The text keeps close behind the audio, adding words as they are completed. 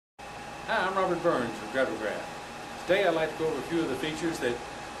Hi, I'm Robert Burns from Gravograph. Today I'd like to go over a few of the features that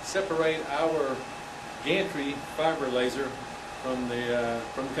separate our gantry fiber laser from the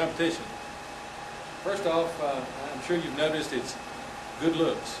competition. First off, I'm sure you've noticed it's good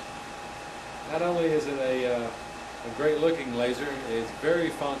looks. Not only is it a great looking laser, it's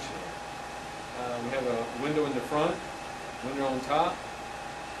very functional. We have a window in the front, window on top.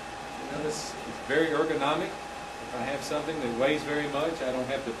 You notice it's very ergonomic. If I have something that weighs very much, I don't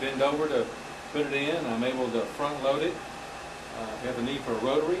have to bend over to put it in. I'm able to front load it. If you have a need for a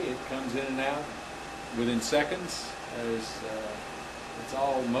rotary, it comes in and out within seconds. It's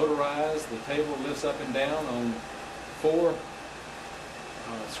all motorized. The table lifts up and down on 4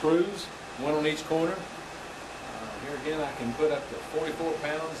 screws, 1 on each corner. Here again, I can put up to 44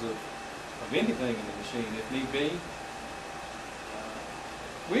 pounds of anything in the machine if need be.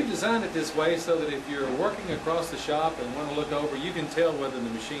 We've designed it this way so that if you're working across the shop and want to look over, you can tell whether the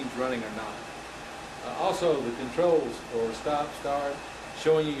machine's running or not. Also, the controls for stop, start,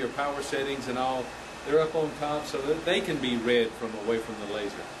 showing you your power settings and all, they're up on top so that they can be read from away from the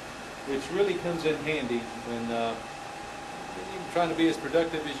laser, which really comes in handy when you're trying to be as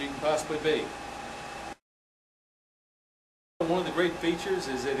productive as you can possibly be. One of the great features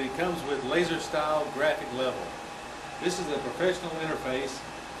is that it comes with laser-style graphic level. This is a professional interface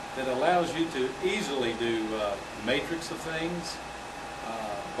that allows you to easily do matrix of things,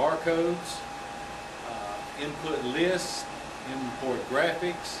 barcodes, input lists, import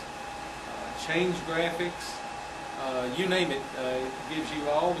graphics, change graphics, you name it. It gives you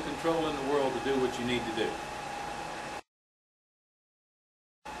all the control in the world to do what you need to do.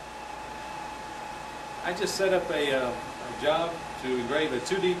 I just set up a job to engrave a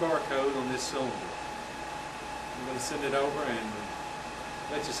 2D barcode on this cylinder. I'm going to send it over and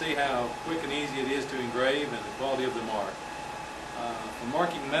let you see how quick and easy it is to engrave and the quality of the mark. For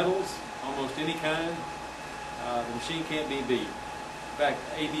marking metals, almost any kind, the machine can't be beat. In fact,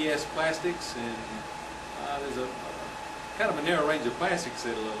 ABS plastics, and there's a kind of a narrow range of plastics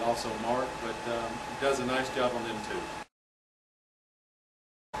that will also mark, but it does a nice job on them too.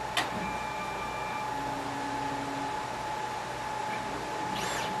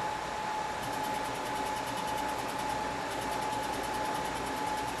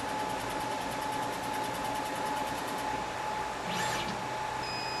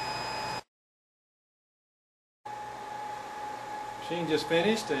 Machine just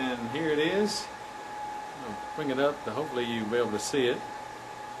finished, and here it is. I'll bring it up to hopefully you'll be able to see it.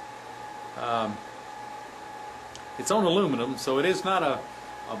 It's on aluminum, so it is not a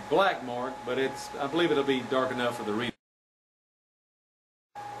black mark, but I believe it'll be dark enough for the reader.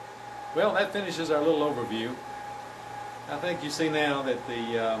 Well, that finishes our little overview. I think you see now that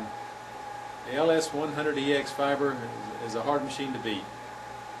the LS100Ex Fiber is a hard machine to beat.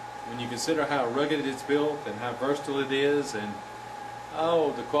 When you consider how rugged it's built and how versatile it is, and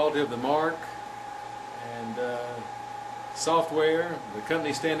the quality of the mark and software, the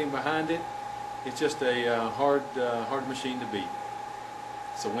company standing behind it, it's just a hard machine to beat.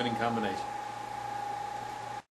 It's a winning combination.